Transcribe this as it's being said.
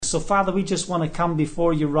So Father, we just want to come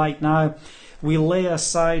before you right now. We lay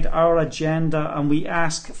aside our agenda and we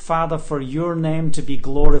ask, Father, for your name to be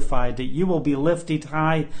glorified, that you will be lifted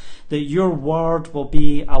high, that your word will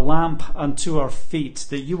be a lamp unto our feet,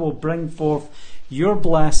 that you will bring forth your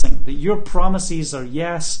blessing, that your promises are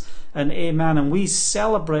yes and amen. And we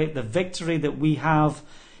celebrate the victory that we have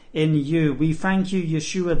in you. We thank you,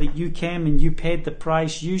 Yeshua, that you came and you paid the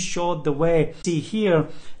price. You showed the way. See, here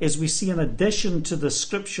is we see an addition to the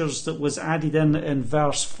scriptures that was added in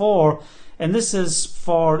verse 4. And this is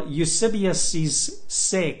for Eusebius'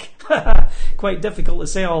 sake. Quite difficult to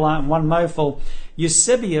say all that in one mouthful.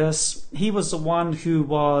 Eusebius, he was the one who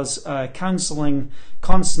was counseling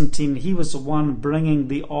Constantine. He was the one bringing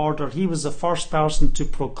the order. He was the first person to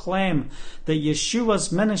proclaim that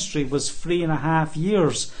Yeshua's ministry was 3.5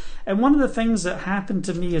 years. And one of the things that happened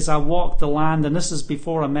to me as I walked the land, and this is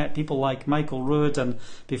before I met people like Michael Rood and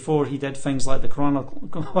before he did things like it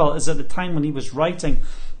was at the time when he was writing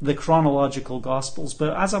the chronological Gospels.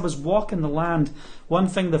 But as I was walking the land, one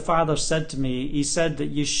thing the Father said to me, he said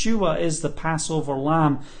that Yeshua is the Passover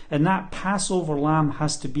Lamb, and that Passover Lamb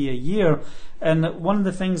has to be a year. And one of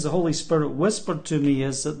the things the Holy Spirit whispered to me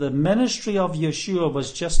is that the ministry of Yeshua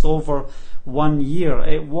was just over 1 year.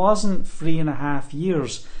 It wasn't 3.5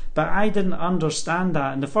 years. But I didn't understand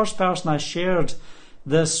that. And the first person I shared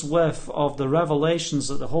this with of the revelations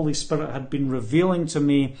that the Holy Spirit had been revealing to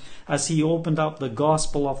me as he opened up the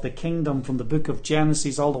gospel of the kingdom from the book of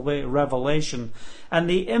Genesis all the way to Revelation, and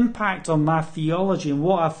the impact on my theology and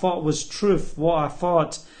what I thought was truth, what I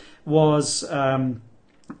thought was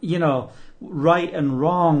right and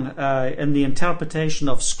wrong in the interpretation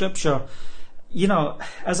of Scripture.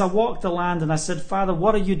 As I walked the land and I said, Father,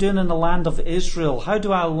 what are you doing in the land of Israel? How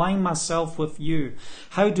do I align myself with you?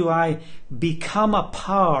 How do I become a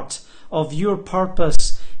part of your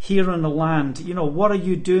purpose here in the land? What are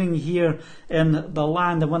you doing here in the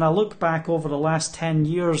land? And when I look back over the last 10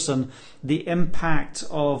 years and the impact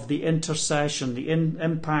of the intercession, the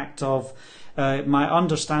impact of my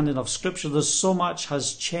understanding of Scripture, there's so much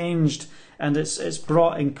has changed, and it's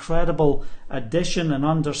brought incredible addition and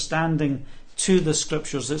understanding to the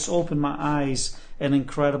Scriptures. It's opened my eyes in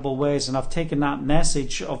incredible ways, and I've taken that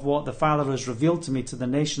message of what the Father has revealed to me to the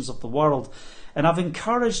nations of the world, and I've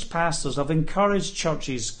encouraged pastors, I've encouraged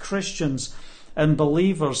churches, Christians and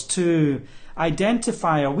believers to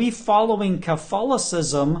identify, are we following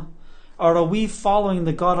Catholicism or are we following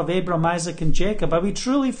the God of Abraham, Isaac and Jacob? Are we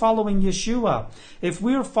truly following Yeshua? If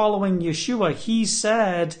we're following Yeshua, he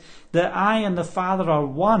said that I and the Father are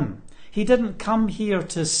one. He didn't come here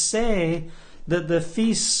to say that the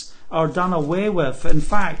feasts are done away with. In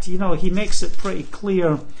fact, he makes it pretty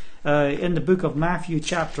clear in the book of Matthew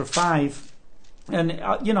chapter 5. And,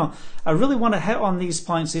 I really want to hit on these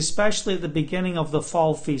points, especially at the beginning of the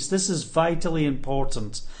fall feast. This is vitally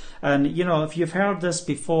important. And, if you've heard this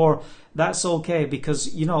before, that's okay,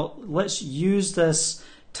 because, let's use this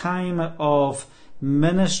time of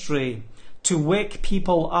ministry to wake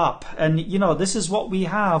people up. And, this is what we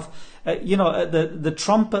have. The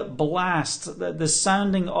trumpet blast, the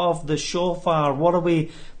sounding of the shofar. What are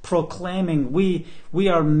we proclaiming? We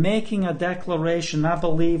are making a declaration. I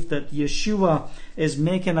believe that Yeshua is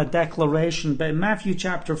making a declaration. But in Matthew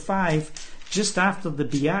chapter 5, just after the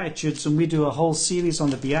Beatitudes, and we do a whole series on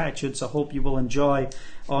the Beatitudes, I hope you will enjoy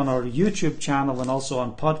on our YouTube channel and also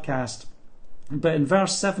on podcast. But in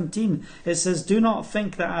verse 17, it says, do not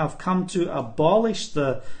think that I have come to abolish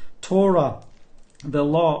the Torah, the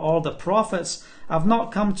law, or the prophets. I've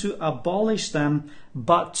not come to abolish them,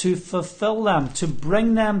 but to fulfill them, to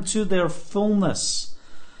bring them to their fullness.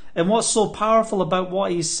 And what's so powerful about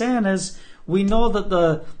what he's saying is, we know that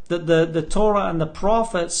the Torah and the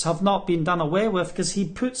prophets have not been done away with, because he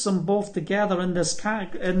puts them both together in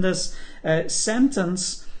this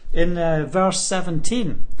sentence in verse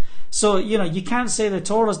 17. So, you can't say the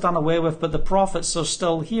Torah is done away with, but the prophets are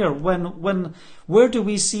still here. Where do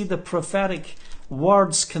we see the prophetic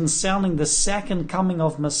words concerning the second coming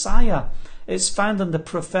of Messiah? It's found in the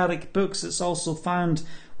prophetic books. It's also found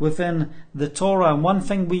within the Torah. And one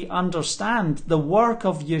thing we understand, the work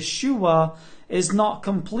of Yeshua is not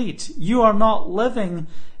complete. You are not living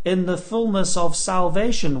in the fullness of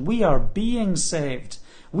salvation. We are being saved.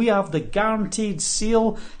 We have the guaranteed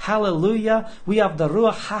seal. Hallelujah. We have the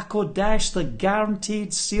Ruach HaKodesh, the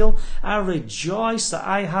guaranteed seal. I rejoice that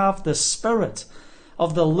I have the Spirit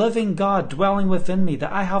of the living God dwelling within me,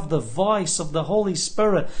 that I have the voice of the Holy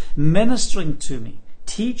Spirit ministering to me,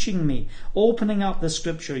 teaching me, opening up the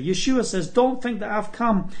Scripture. Yeshua says, don't think that I've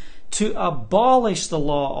come to abolish the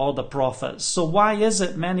law or the prophets. So why is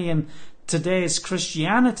it many in today's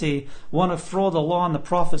Christianity want to throw the law and the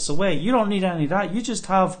prophets away. You don't need any of that. You just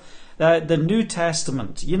have the New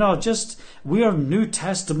Testament. We are New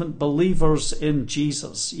Testament believers in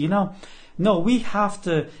Jesus. No, we have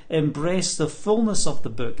to embrace the fullness of the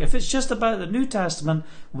book. If it's just about the New Testament,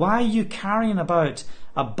 why are you carrying about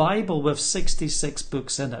a Bible with 66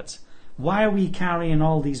 books in it? Why are we carrying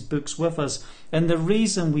all these books with us? And the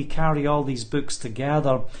reason we carry all these books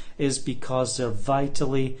together is because they're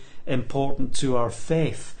vitally important to our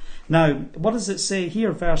faith. Now, what does it say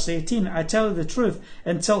here, verse 18? I tell you the truth,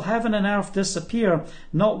 until heaven and earth disappear,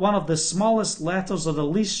 not one of the smallest letters or the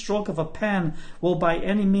least stroke of a pen will by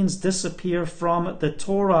any means disappear from the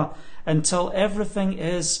Torah until everything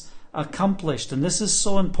is accomplished. And this is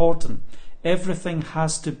so important. Everything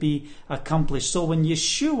has to be accomplished. So when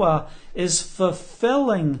Yeshua is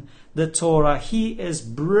fulfilling the Torah, he is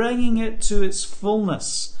bringing it to its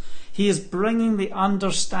fullness. He is bringing the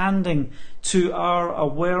understanding to our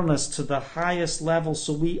awareness to the highest level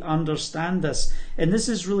so we understand this. And this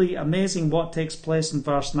is really amazing what takes place in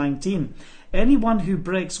verse 19. Anyone who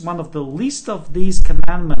breaks one of the least of these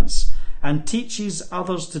commandments and teaches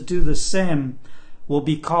others to do the same will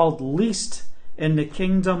be called least in the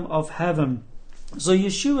kingdom of heaven. So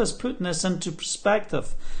Yeshua is putting this into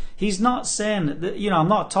perspective. He's not saying that, I'm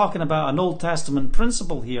not talking about an Old Testament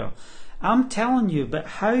principle here. I'm telling you, but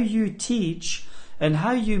how you teach and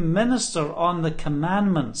how you minister on the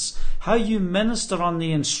commandments, how you minister on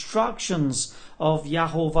the instructions of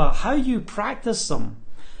Yahovah, how you practice them,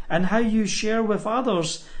 and how you share with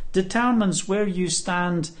others determines where you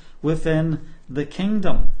stand within the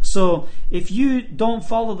kingdom. So if you don't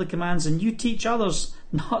follow the commands and you teach others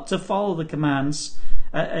not to follow the commands,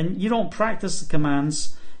 and you don't practice the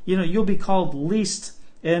commands, you'll be called least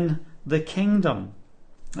in the kingdom.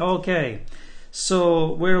 Okay,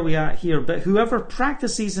 so where are we at here? But whoever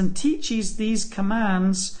practices and teaches these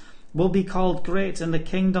commands will be called great in the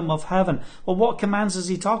kingdom of heaven. Well, what commands is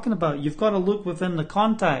he talking about? You've got to look within the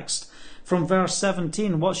context. From verse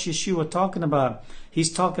 17, what's Yeshua talking about?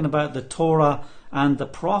 He's talking about the Torah and the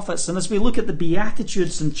prophets. And as we look at the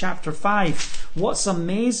Beatitudes in chapter 5, what's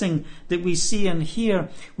amazing that we see in here,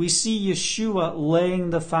 we see Yeshua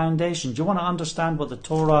laying the foundation. Do you want to understand what the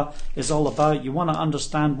Torah is all about? You want to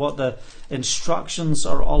understand what the instructions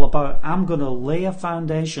are all about? I'm going to lay a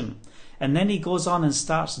foundation. And then he goes on and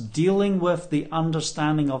starts dealing with the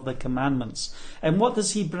understanding of the commandments. And what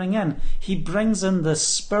does he bring in? He brings in the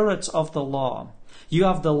spirit of the law. You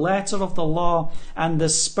have the letter of the law and the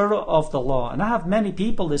spirit of the law. And I have many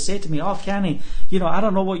people that say to me, oh, Kenny, I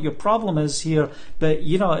don't know what your problem is here, but,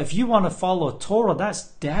 if you want to follow Torah, that's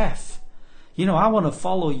death. I want to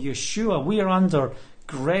follow Yeshua. We are under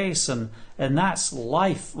grace and that's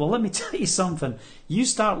life. Well, let me tell you something. You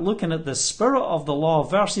start looking at the spirit of the law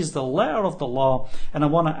versus the letter of the law, and I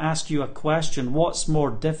want to ask you a question. What's more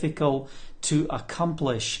difficult to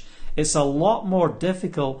accomplish? It's a lot more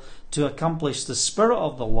difficult to accomplish the spirit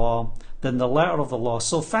of the law than the letter of the law.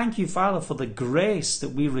 So thank you, Father, for the grace that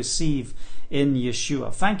we receive in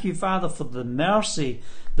Yeshua. Thank you, Father, for the mercy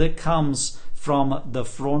that comes from the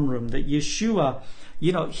throne room. That Yeshua,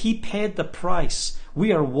 he paid the price.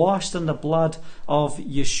 We are washed in the blood of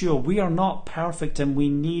Yeshua. We are not perfect, and we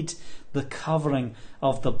need the covering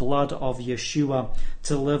of the blood of Yeshua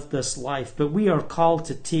to live this life. But we are called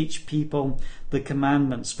to teach people the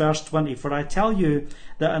commandments. Verse 20, for I tell you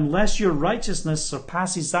that unless your righteousness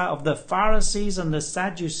surpasses that of the Pharisees and the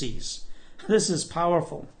Sadducees, this is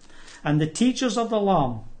powerful, and the teachers of the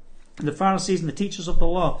law, the Pharisees and the teachers of the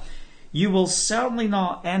law, you will certainly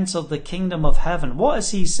not enter the kingdom of heaven. What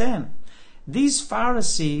is he saying? These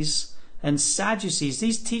Pharisees and Sadducees,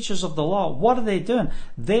 these teachers of the law, what are they doing?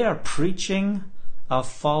 They are preaching a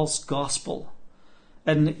false gospel.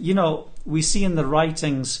 And, we see in the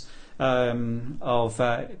writings of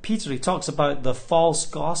Peter, he talks about the false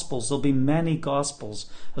gospels. There'll be many gospels,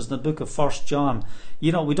 as in the book of 1 John.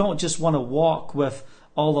 We don't just want to walk with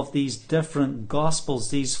all of these different gospels,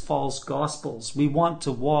 these false gospels. We want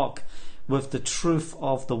to walk with the truth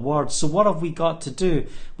of the word. So what have we got to do?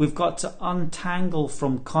 We've got to untangle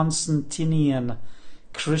from Constantinian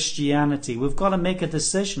Christianity. We've got to make a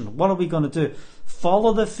decision. What are we going to do?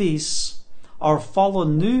 Follow the feasts or follow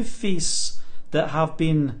new feasts that have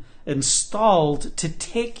been installed to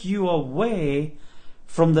take you away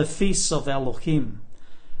from the feasts of Elohim.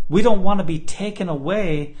 We don't want to be taken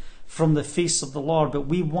away from the feasts of the Lord, but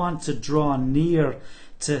we want to draw near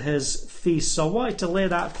to his feast. So I wanted to lay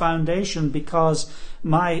that foundation because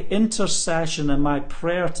my intercession and my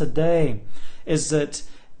prayer today is that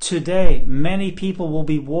Today, many people will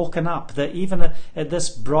be woken up, that even at this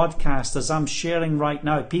broadcast, as I'm sharing right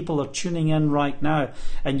now, people are tuning in right now,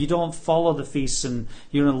 and you don't follow the feasts, and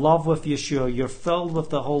you're in love with Yeshua, you're filled with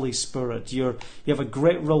the Holy Spirit, you have a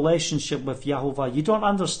great relationship with Yahovah. You don't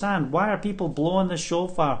understand, why are people blowing the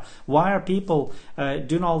shofar? Why are people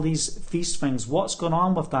doing all these feast things? What's going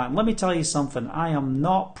on with that? And let me tell you something, I am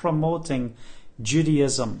not promoting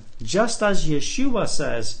Judaism. Just as Yeshua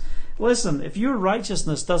says, listen, if your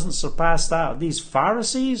righteousness doesn't surpass that of these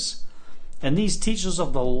Pharisees and these teachers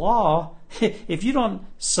of the law, if you don't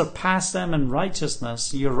surpass them in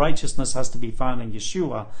righteousness, your righteousness has to be found in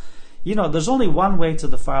Yeshua. You know, there's only one way to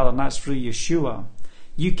the Father, and that's through Yeshua.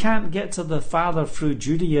 You can't get to the Father through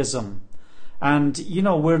Judaism. And, you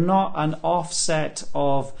know, we're not an offset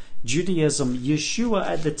of Judaism. Yeshua,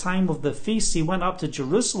 at the time of the feast, he went up to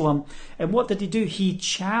Jerusalem, and what did he do? He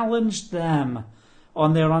challenged them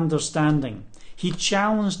on their understanding. He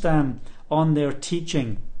challenged them on their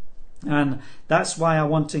teaching. And that's why I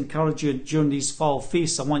want to encourage you during these fall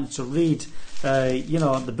feasts. I want you to read,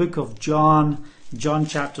 the book of John, John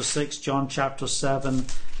chapter 6, John chapter 7,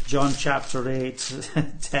 John chapter 8,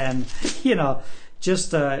 10,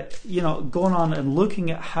 going on and looking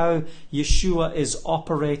at how Yeshua is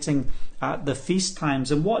operating at the feast times.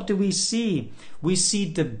 And what do we see? We see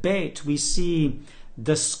debate, we see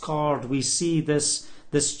discord, we see this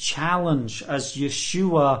challenge as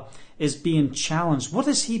Yeshua is being challenged. What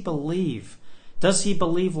does he believe? Does he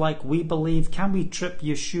believe like we believe? Can we trip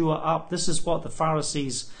Yeshua up? This is what the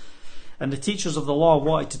Pharisees and the teachers of the law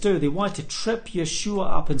wanted to do. They wanted to trip Yeshua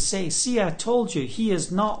up and say, see, I told you, he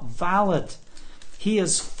is not valid. He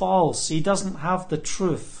is false. He doesn't have the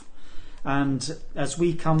truth. And as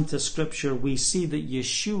we come to Scripture, we see that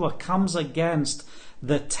Yeshua comes against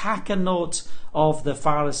the takanot of the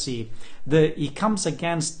Pharisee. He comes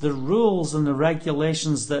against the rules and the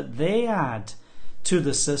regulations that they add to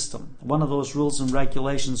the system. One of those rules and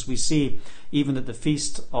regulations we see even at the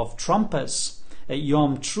Feast of Trumpets, at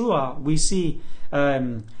Yom Teruah, we see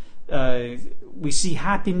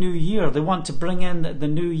Happy New Year. They want to bring in the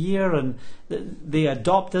New Year, and they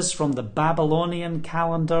adopt this from the Babylonian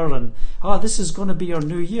calendar, and this is going to be our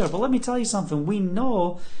New Year. But let me tell you something. We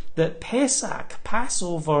know that Pesach,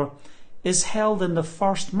 Passover, is held in the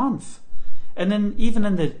first month. And then even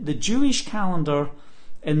in the Jewish calendar,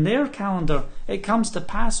 in their calendar, it comes to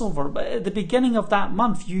Passover. But at the beginning of that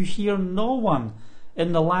month, you hear no one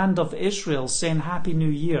in the land of Israel saying Happy New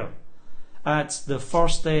Year at the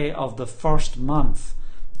first day of the first month,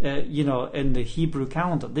 in the Hebrew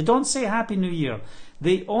calendar. They don't say Happy New Year.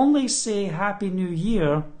 They only say Happy New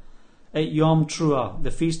Year at Yom Teruah,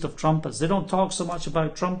 the Feast of Trumpets. They don't talk so much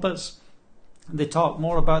about trumpets. They talk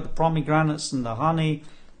more about the pomegranates and the honey,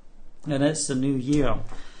 and it's the New Year.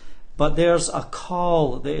 But there's a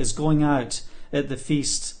call that is going out at the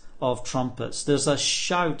Feast of Trumpets. There's a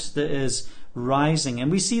shout that is rising,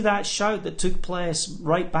 and we see that shout that took place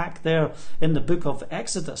right back there in the book of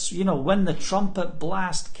Exodus. When the trumpet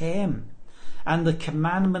blast came and the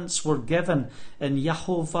commandments were given, and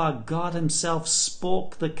Yahovah God himself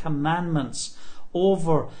spoke the commandments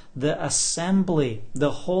over the assembly,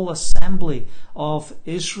 the whole assembly of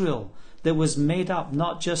Israel, that was made up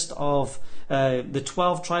not just of the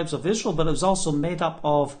 12 tribes of Israel, but it was also made up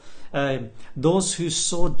of those who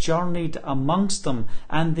sojourneyed amongst them,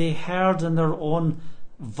 and they heard in their own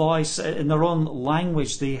voice, in their own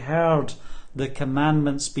language, they heard the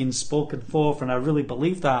commandments being spoken forth. And I really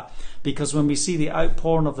believe that, because when we see the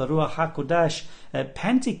outpouring of the Ruach HaKodesh at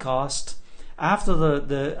Pentecost, after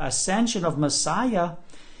the ascension of Messiah,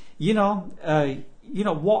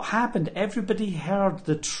 what happened? Everybody heard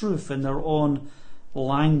the truth in their own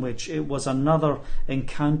language. It was another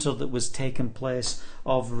encounter that was taking place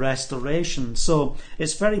of restoration. So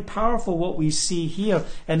it's very powerful what we see here,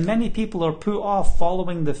 and many people are put off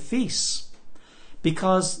following the feasts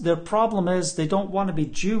because their problem is they don't want to be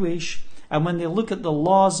Jewish, and when they look at the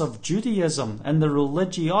laws of Judaism and the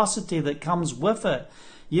religiosity that comes with it,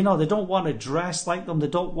 they don't want to dress like them. They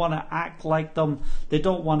don't want to act like them. They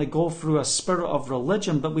don't want to go through a spirit of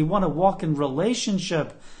religion, but we want to walk in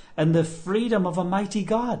relationship and the freedom of a mighty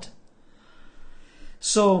God.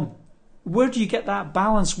 So where do you get that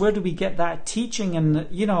balance? Where do we get that teaching? And,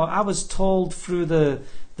 I was told through the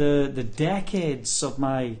decades of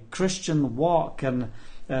my Christian walk and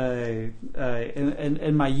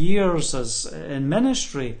in my years in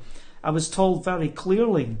ministry, I was told very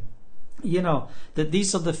clearly, that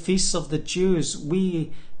these are the feasts of the Jews.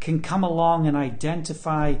 We can come along and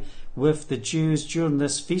identify with the Jews during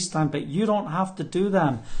this feast time, but you don't have to do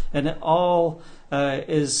them. And it all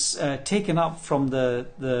is taken up from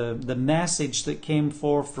the message that came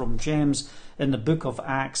forth from James in the book of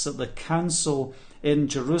Acts at the council in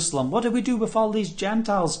Jerusalem. What do we do with all these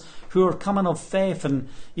Gentiles who are coming of faith? And,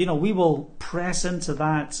 we will press into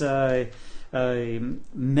that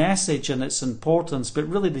message and its importance, but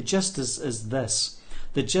really the gist is this.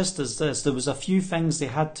 The gist is this. There was a few things they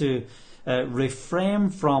had to refrain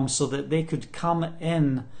from so that they could come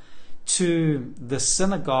in to the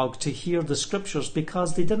synagogue to hear the scriptures,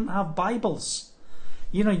 because they didn't have Bibles.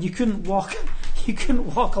 You couldn't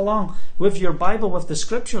walk along with your Bible with the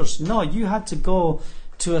scriptures. No, you had to go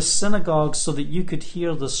to a synagogue so that you could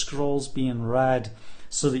hear the scrolls being read,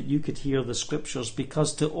 so that you could hear the scriptures,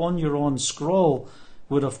 because to own your own scroll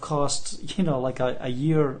would have cost, like a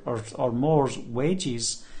year or more's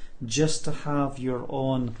wages just to have your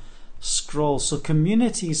own scroll. So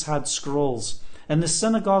communities had scrolls, and the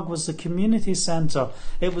synagogue was the community center.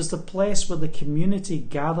 It was the place where the community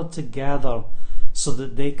gathered together so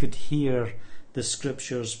that they could hear the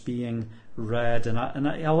scriptures being read. And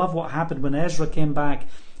I love what happened when Ezra came back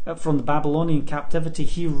from the Babylonian captivity.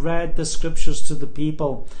 He read the scriptures to the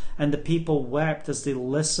people, and the people wept as they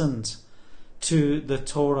listened to the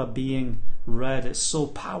Torah being read. It's so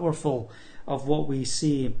powerful of what we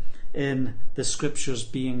see in the scriptures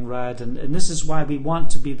being read, and this is why we want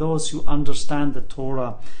to be those who understand the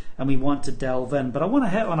Torah, and we want to delve in. But I want to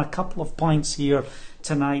hit on a couple of points here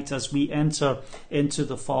tonight as we enter into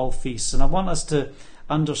the fall feast, and I want us to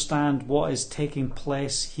understand what is taking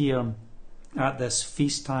place here at this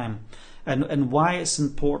feast time, and why it's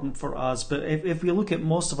important for us. But if we look at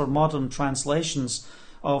most of our modern translations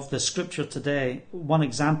of the scripture today, one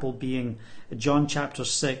example being John chapter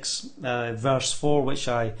 6 verse 4, which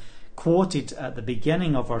I quoted at the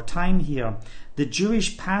beginning of our time here. The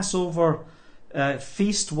Jewish Passover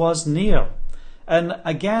feast was near. And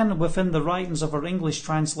again, within the writings of our English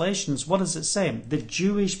translations, what does it say? The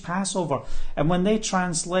Jewish Passover. And when they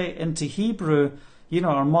translate into Hebrew,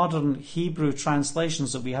 our modern Hebrew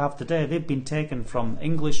translations that we have today, they've been taken from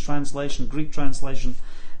English translation, Greek translation.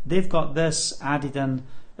 They've got this added in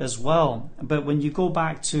as well. But when you go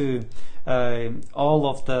back to all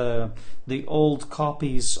of the old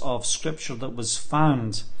copies of Scripture that was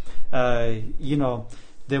found, there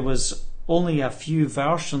was only a few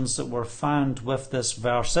versions that were found with this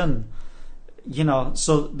verse in.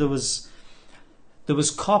 So there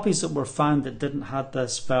was copies that were found that didn't have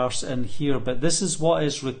this verse in here. But this is what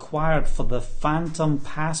is required for the phantom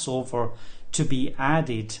Passover to be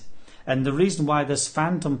added. And the reason why this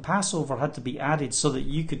phantom Passover had to be added, so that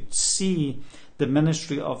you could see the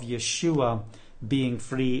ministry of Yeshua being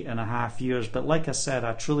 3.5 years. But like I said,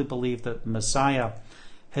 I truly believe that Messiah,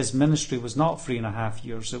 his ministry was not 3.5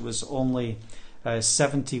 years. It was only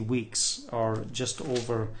 70 weeks, or just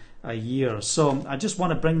over a year. So I just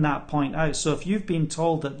want to bring that point out. So if you've been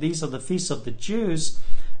told that these are the feasts of the Jews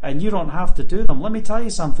and you don't have to do them, let me tell you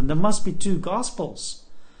something. There must be two gospels.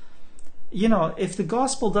 If the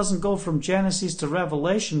gospel doesn't go from Genesis to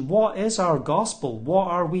Revelation, what is our gospel? What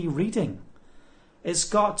are we reading? It's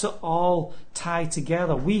got to all tie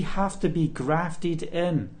together. We have to be grafted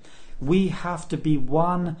in. We have to be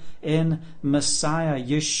one in Messiah.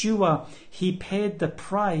 Yeshua, he paid the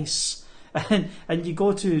price. And you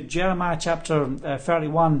go to Jeremiah chapter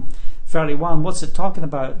 31, what's it talking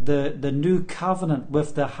about? The new covenant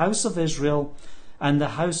with the house of Israel and the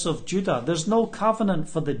house of Judah. There's no covenant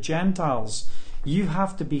for the Gentiles. You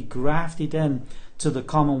have to be grafted in to the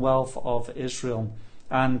commonwealth of Israel.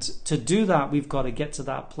 And to do that, we've got to get to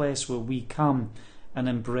that place where we come and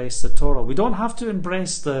embrace the Torah. We don't have to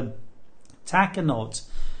embrace the takanot,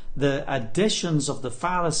 the additions of the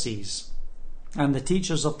Pharisees and the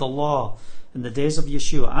teachers of the law in the days of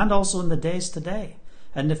Yeshua, and also in the days today,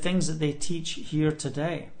 and the things that they teach here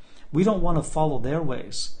today. We don't want to follow their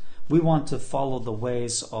ways. We want to follow the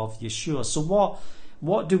ways of Yeshua. So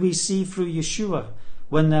what do we see through Yeshua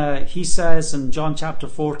when he says in John chapter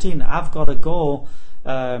 14, I've got to go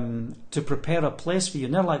to prepare a place for you?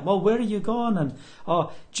 And they're like, well, where are you going? And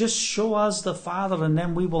just show us the Father, and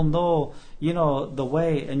then we will know, the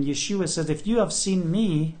way. And Yeshua said, if you have seen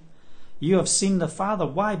me, you have seen the Father.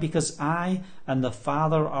 Why? Because I and the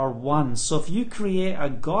Father are one. So if you create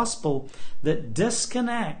a gospel that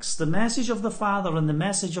disconnects the message of the Father and the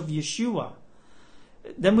message of Yeshua,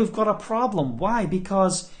 then we've got a problem. Why?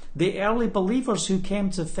 Because the early believers who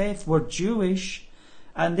came to faith were Jewish,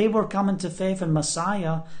 and they were coming to faith in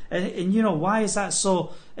Messiah. And why is that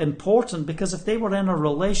so important? Because if they were in a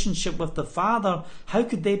relationship with the Father, how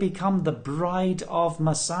could they become the bride of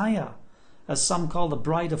Messiah? as some call the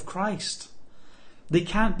bride of Christ. They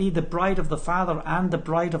can't be the bride of the Father and the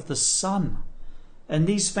bride of the Son. And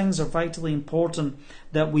these things are vitally important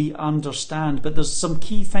that we understand. But there's some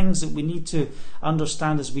key things that we need to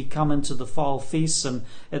understand as we come into the fall feasts. And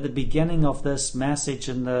at the beginning of this message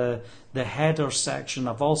in the header section,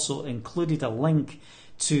 I've also included a link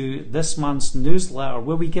to this month's newsletter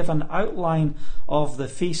where we give an outline of the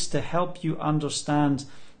feast to help you understand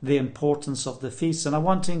the importance of the feast. And I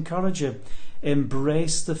want to encourage you,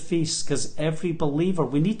 embrace the feast, because every believer,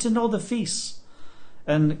 we need to know the feasts.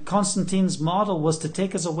 And Constantine's model was to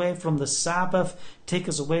take us away from the Sabbath, take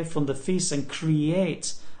us away from the feast, and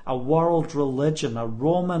create a world religion, a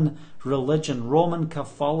Roman religion, Roman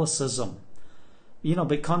Catholicism.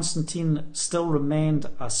 But Constantine still remained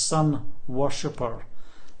a sun worshipper,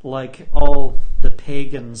 like all the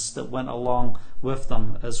pagans that went along with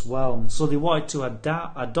them as well. So they wanted to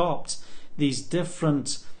adopt these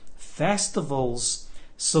different festivals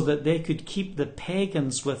so that they could keep the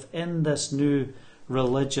pagans within this new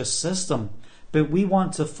religious system. But we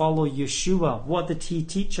want to follow Yeshua. What did he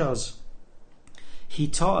teach us? He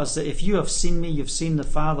taught us that if you have seen me, you've seen the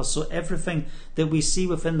Father. So everything that we see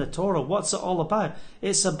within the Torah, what's it all about?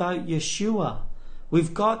 It's about Yeshua.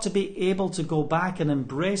 We've got to be able to go back and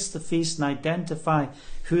embrace the feast and identify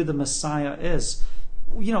who the Messiah is.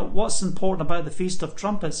 What's important about the Feast of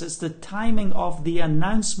Trumpets? It's the timing of the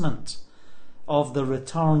announcement of the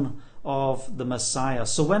return of the Messiah.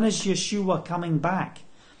 So when is Yeshua coming back?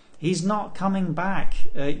 He's not coming back,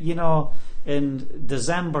 in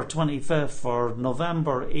December 25th or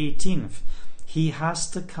November 18th. He has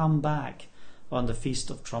to come back on the Feast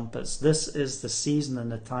of Trumpets. This is the season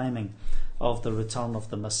and the timing of the return of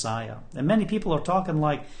the Messiah. And many people are talking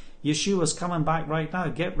like Yeshua's coming back right now.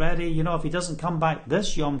 Get ready. If he doesn't come back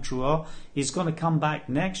this Yom Teruah, he's going to come back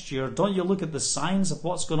next year. Don't you look at the signs of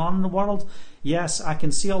what's going on in the world? Yes, I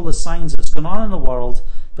can see all the signs that's going on in the world.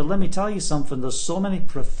 But let me tell you something. There's so many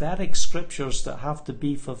prophetic scriptures that have to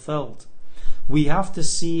be fulfilled. We have to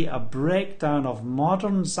see a breakdown of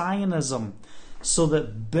modern Zionism so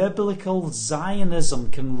that biblical Zionism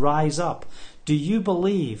can rise up. Do you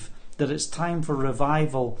believe that it's time for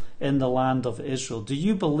revival in the land of Israel? Do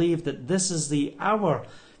you believe that this is the hour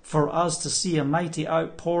for us to see a mighty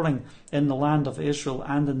outpouring in the land of Israel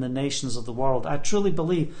and in the nations of the world? I truly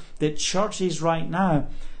believe that churches right now,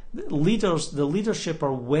 the leadership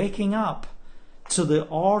are waking up to the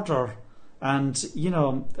order and,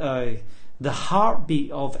 the heartbeat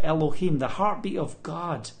of Elohim, the heartbeat of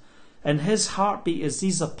God. And his heartbeat is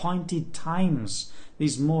these appointed times,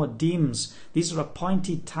 these Moedims. These are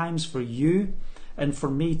appointed times for you and for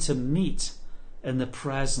me to meet in the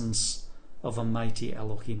presence of a mighty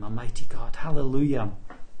Elohim, a mighty God. Hallelujah.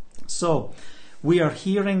 So we are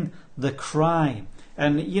hearing the cry.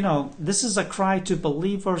 And, this is a cry to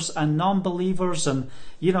believers and non-believers. And,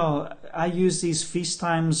 I use these feast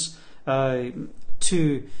times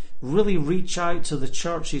to really reach out to the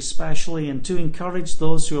church especially, and to encourage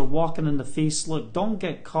those who are walking in the feast. Look, don't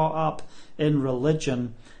get caught up in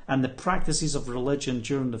religion and the practices of religion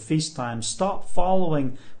during the feast time. Stop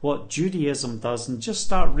following what Judaism does and just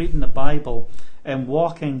start reading the Bible and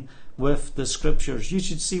walking with the scriptures. You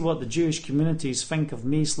should see what the Jewish communities think of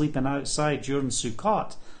me sleeping outside during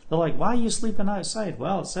Sukkot. They're like, why are you sleeping outside?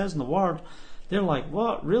 Well, it says in the Word. They're like,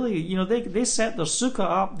 what? Really? They set their sukkah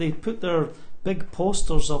up, they put their big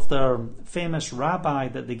posters of their famous rabbi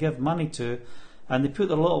that they give money to, and they put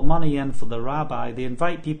their little money in for the rabbi. They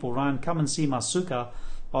invite people around, come and see my sukkah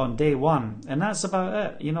on day one, and that's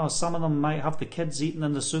about it. Some of them might have the kids eating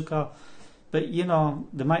in the sukkah, but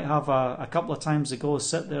they might have a couple of times they go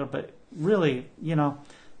sit there, but really,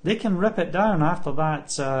 they can rip it down after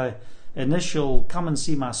that initial come and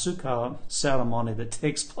see my sukkah ceremony that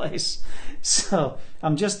takes place. So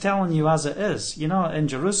I'm just telling you as it is. In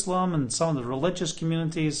Jerusalem and some of the religious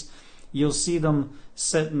communities, you'll see them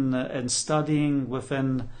sitting and studying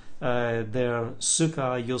within their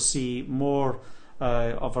sukkah. You'll see more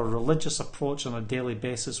of a religious approach on a daily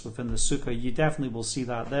basis within the sukkah. You definitely will see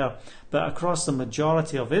that there. But across the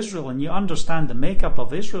majority of Israel, and you understand the makeup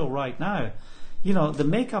of Israel right now, the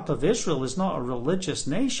makeup of Israel is not a religious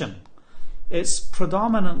nation. It's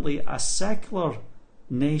predominantly a secular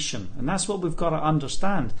nation. And that's what we've got to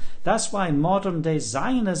understand. That's why modern day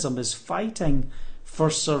Zionism is fighting for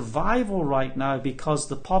survival right now, because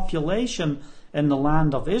the population in the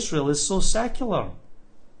land of Israel is so secular.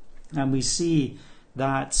 And we see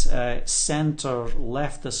that center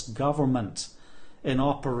leftist government in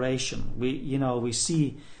operation. We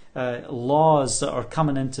see laws that are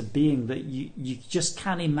coming into being that you just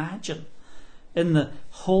can't imagine. In the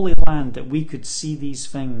Holy Land that we could see these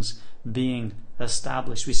things being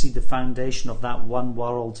established. We see the foundation of that one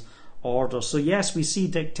world order. So yes, we see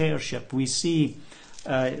dictatorship. We see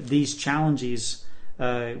these challenges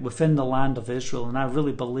within the land of Israel, and I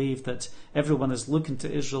really believe that everyone is looking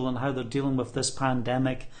to Israel and how they're dealing with this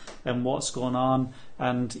pandemic and what's going on.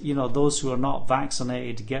 And those who are not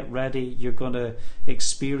vaccinated, get ready. You're going to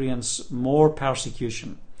experience more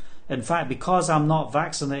persecution. In fact, because I'm not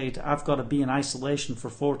vaccinated, I've got to be in isolation for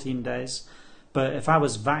 14 days. But if I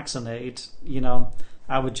was vaccinated,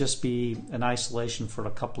 I would just be in isolation for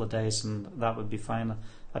a couple of days, and that would be fine.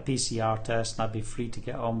 A PCR test, and I'd be free to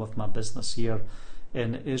get on with my business here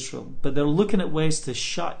in Israel. But they're looking at ways to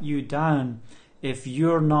shut you down if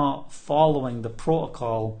you're not following the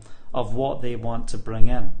protocol of what they want to bring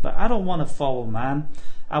in. But I don't want to follow man.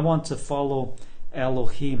 I want to follow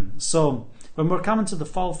Elohim. So when we're coming to the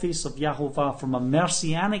fall feast of Yahovah from a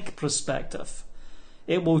messianic perspective,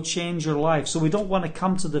 it will change your life. So we don't want to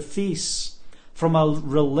come to the feasts from a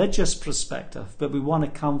religious perspective, but we want to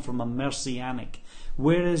come from a messianic.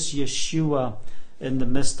 Where is Yeshua in the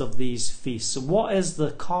midst of these feasts? So what is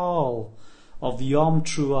the call of Yom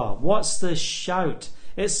Teruah? What's the shout?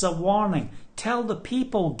 It's a warning. Tell the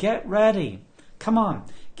people, get ready. Come on,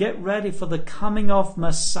 get ready for the coming of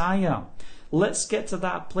Messiah. Let's get to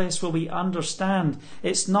that place where we understand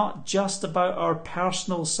it's not just about our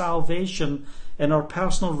personal salvation and our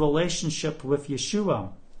personal relationship with Yeshua.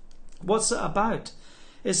 What's it about?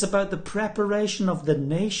 It's about the preparation of the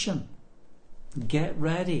nation. Get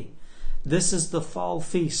ready. This is the fall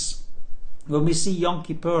feast. When we see Yom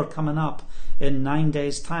Kippur coming up in 9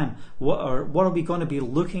 days' time, what are we going to be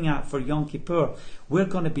looking at for Yom Kippur? We're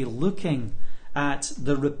going to be looking at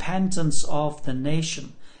the repentance of the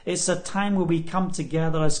nation. It's a time where we come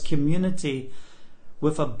together as community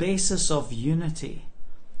with a basis of unity.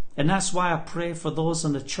 And that's why I pray for those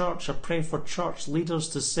in the church. I pray for church leaders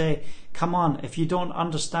to say, come on, if you don't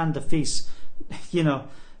understand the feast,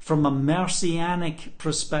 from a messianic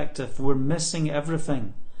perspective, we're missing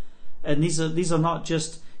everything. And these are not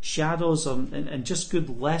just shadows and just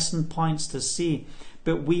good lesson points to see,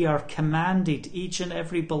 but we are commanded, each and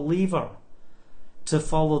every believer, to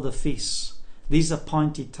follow the feasts, these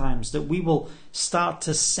appointed times, that we will start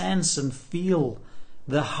to sense and feel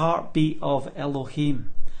the heartbeat of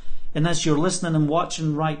Elohim. And as you're listening and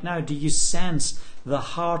watching right now, do you sense the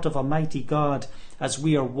heart of a mighty God as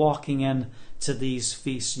we are walking in to these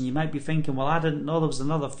feasts? And you might be thinking, well, I didn't know there was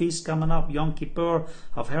another feast coming up, Yom Kippur.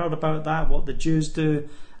 I've heard about that, what the Jews do.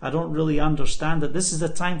 I don't really understand it. This is the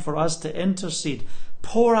time for us to intercede.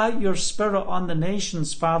 Pour out your spirit on the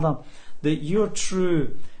nations, Father, that your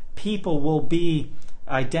true people will be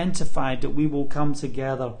identified, that we will come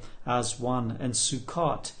together as one. In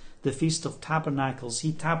Sukkot, the Feast of Tabernacles,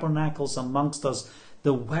 He tabernacles amongst us,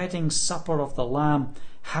 the wedding supper of the Lamb.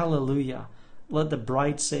 Hallelujah. Let the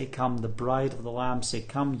bride say, come. The bride of the Lamb say,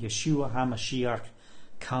 come. Yeshua HaMashiach,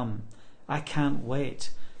 come. I can't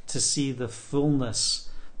wait to see the fullness,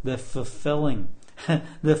 the fulfilling,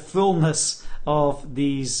 the fullness of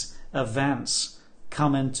these events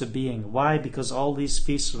come into being. Why? Because all these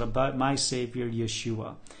feasts are about my Savior,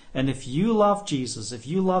 Yeshua. And if you love Jesus, if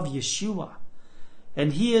you love Yeshua,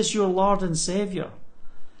 and He is your Lord and Savior,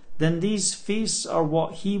 then these feasts are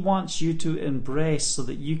what He wants you to embrace so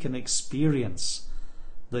that you can experience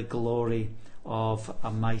the glory of a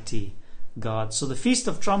mighty God. So the Feast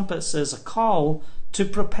of Trumpets is a call to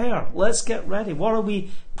prepare. Let's get ready. What are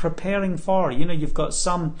we preparing for? You've got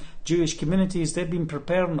some Jewish communities, they've been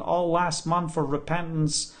preparing all last month for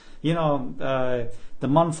repentance. The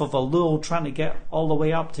month of Elul, trying to get all the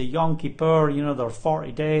way up to Yom Kippur. There are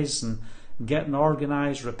 40 days and getting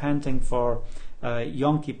organized, repenting for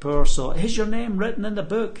Yom Kippur. So is your name written in the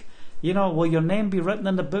book? Will your name be written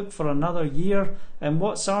in the book for another year? And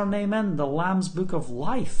what's our name in? The Lamb's Book of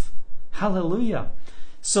Life. Hallelujah.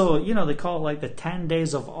 So, they call it like the 10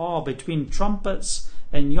 days of awe between trumpets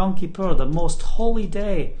and Yom Kippur, the most holy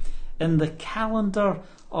day in the calendar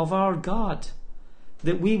of our God,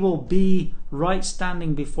 that we will be right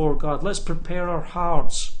standing before God. Let's prepare our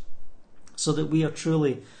hearts so that we are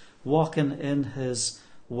truly walking in His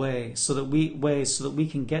way, so that we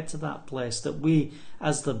can get to that place, that we,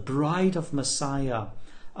 as the bride of Messiah,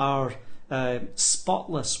 are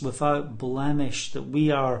spotless, without blemish, that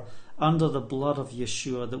we are under the blood of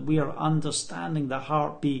Yeshua, that we are understanding the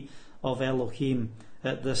heartbeat of Elohim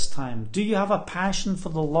at this time. Do you have a passion for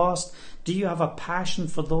the lost? Do you have a passion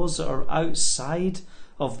for those that are outside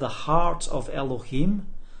of the heart of Elohim?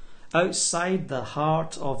 Outside the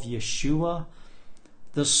heart of Yeshua?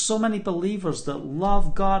 There's so many believers that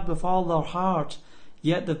love God with all their heart,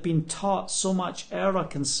 Yet they've been taught so much error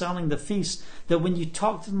concerning the feast that when you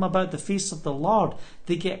talk to them about the feast of the Lord,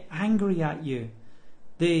 they get angry at you.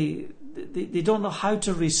 They don't know how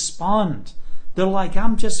to respond. They're like,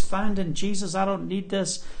 I'm just found in Jesus, I don't need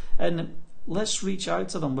this. And let's reach out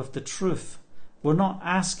to them with the truth. We're not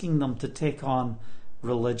asking them to take on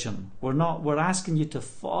religion. We're asking you to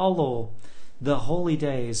follow the holy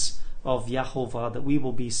days of Yahovah, that we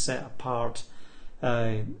will be set apart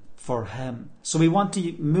for Him. So we want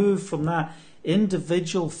to move from that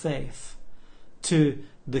individual faith to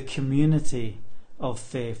the community of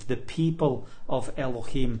faith, the people of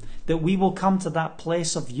Elohim, that we will come to that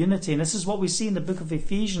place of unity. And this is what we see in the book of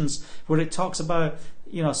Ephesians, where it talks about,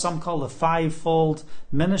 some call the fivefold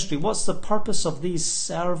ministry. What's the purpose of these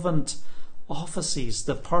servant offices?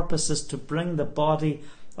 The purpose is to bring the body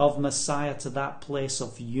of Messiah to that place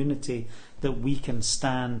of unity, that we can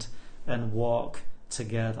stand and walk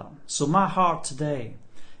together. So my heart today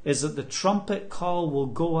is that the trumpet call will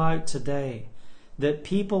go out today, that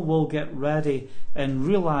people will get ready and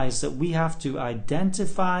realize that we have to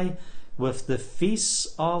identify with the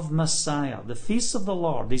feasts of Messiah, the feasts of the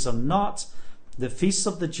Lord. These are not the feasts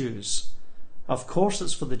of the Jews. Of course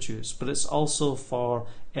it's for the Jews, but it's also for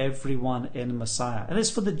everyone in Messiah. And it's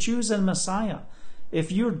for the Jews in Messiah.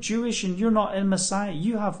 If you're Jewish and you're not in Messiah,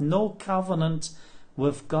 you have no covenant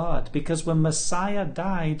with God. Because when Messiah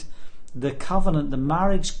died, the covenant, the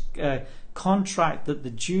marriage contract that the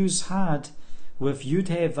Jews had with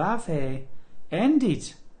Yud-Heh-Vav-Heh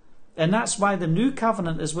ended. And that's why the new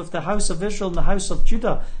covenant is with the house of Israel and the house of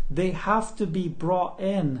Judah. They have to be brought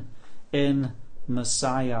in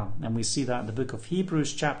Messiah. And we see that in the book of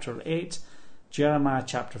Hebrews chapter 8, Jeremiah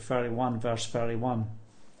chapter 31, verse 31.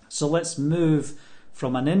 So let's move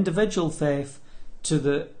from an individual faith to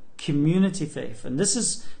the community faith. And this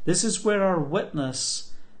is where our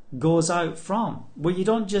witness goes out from, where you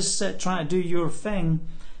don't just sit trying to do your thing,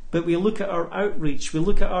 but we look at our outreach, we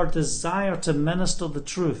look at our desire to minister the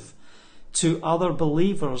truth to other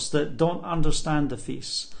believers that don't understand the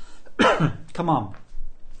feast. Come on,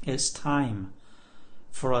 it's time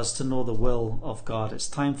for us to know the will of God. It's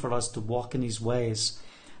time for us to walk in His ways.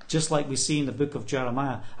 Just like we see in the book of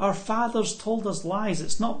Jeremiah. Our fathers told us lies.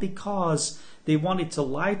 It's not because they wanted to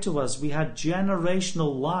lie to us. We had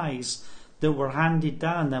generational lies that were handed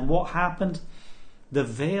down. Then what happened? The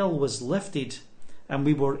veil was lifted and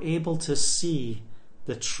we were able to see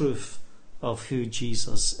the truth of who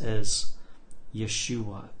Jesus is,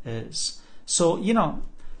 Yeshua is. So,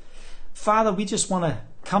 Father, we just want to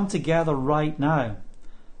come together right now.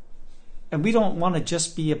 And we don't want to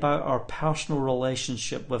just be about our personal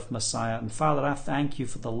relationship with Messiah. And Father, I thank you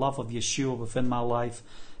for the love of Yeshua within my life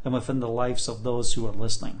and within the lives of those who are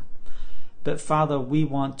listening. But Father, we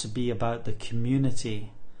want to be about the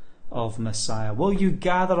community of Messiah. Will you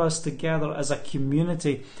gather us together as a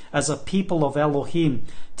community, as a people of Elohim,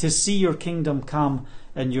 to see your kingdom come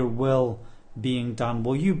and your will being done?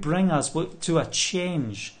 Will you bring us to a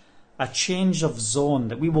change of zone,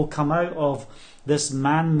 that we will come out of this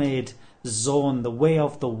man-made zone, the way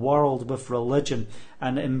of the world with religion,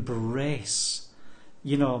 and embrace,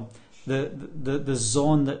 the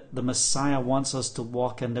zone that the Messiah wants us to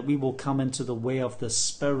walk in, that we will come into the way of the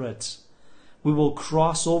Spirit. We will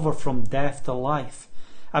cross over from death to life.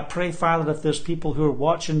 I pray, Father, if there's people who are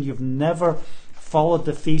watching, you've never followed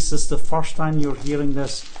the feast, it's the first time you're hearing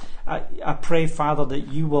this, I pray, Father, that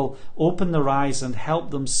you will open their eyes and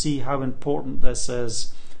help them see how important this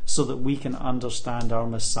is, so that we can understand our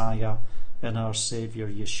Messiah and our Saviour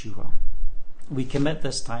Yeshua. We commit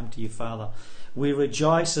this time to you, Father. We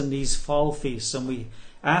rejoice in these fall feasts, and we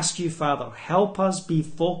ask you, Father, help us be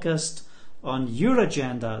focused on your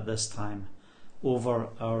agenda at this time over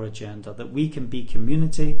our agenda, that we can be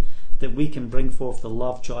community, that we can bring forth the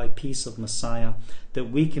love, joy, peace of Messiah, that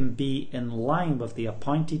we can be in line with the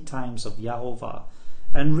appointed times of Yahovah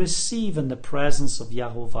and receive in the presence of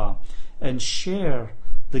Yahovah and share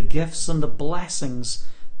the gifts and the blessings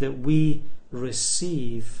that we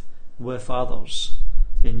receive with others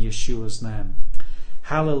in Yeshua's name.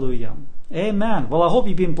 Hallelujah. Amen. Well, I hope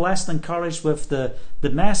you've been blessed and encouraged with the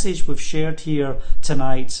message we've shared here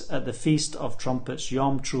tonight at the Feast of Trumpets,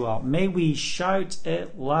 Yom Teruah. May we shout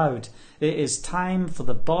it loud. It is time for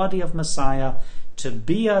the body of Messiah to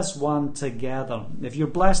be as one together. If you're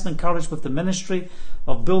blessed and encouraged with the ministry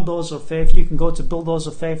of Bulldozer Faith, you can go to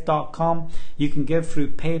bulldozerfaith.com. You can give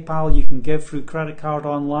through PayPal. You can give through credit card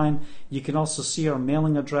online. You can also see our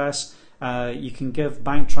mailing address. You can give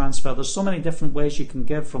bank transfer. There's so many different ways you can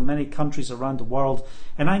give from many countries around the world.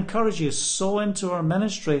 And I encourage you, sow into our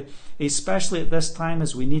ministry, especially at this time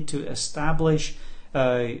as we need to establish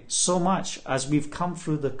so much as we've come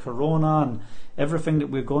through the corona and everything that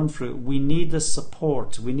we're going through. We need the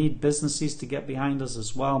support. We need businesses to get behind us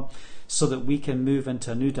as well, so that we can move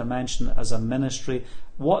into a new dimension as a ministry.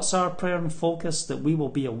 What's our prayer and focus? That we will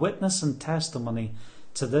be a witness and testimony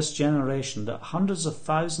to this generation, that hundreds of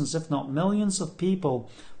thousands, if not millions of people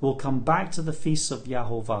will come back to the feasts of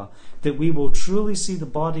Yahovah, that we will truly see the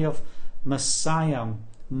body of Messiah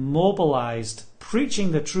mobilized,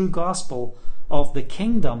 preaching the true gospel of the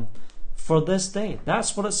kingdom for this day.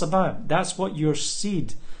 That's what it's about. That's what your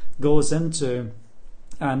seed goes into.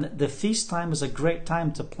 And the feast time is a great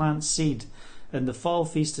time to plant seed in the fall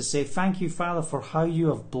feast, to say, thank you, Father, for how you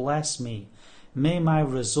have blessed me. May my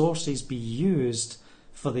resources be used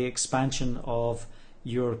for the expansion of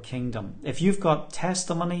your kingdom. If you've got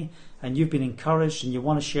testimony and you've been encouraged and you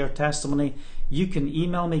want to share testimony, you can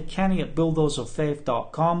email me,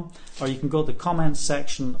 kenny@bulldozerfaith.com, or you can go to the comments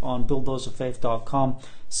section on bulldozerfaith.com.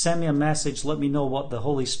 Send me a message. Let me know what the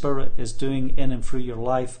Holy Spirit is doing in and through your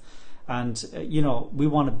life. And, we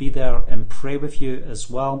want to be there and pray with you as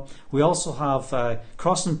well. We also have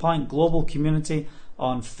Crossing Point Global Community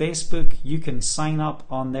on Facebook. You can sign up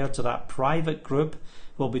on there to that private group.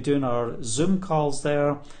 We'll be doing our Zoom calls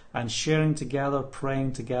there and sharing together,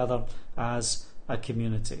 praying together as a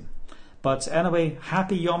community. But anyway,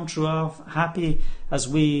 happy Yom Teruah, happy as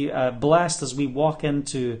we, blessed as we walk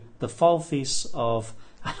into the fall feast of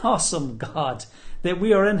an awesome God, that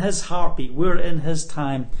we are in His heartbeat, we're in His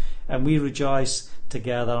time, and we rejoice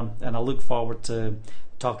together. And I look forward to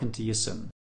talking to you soon.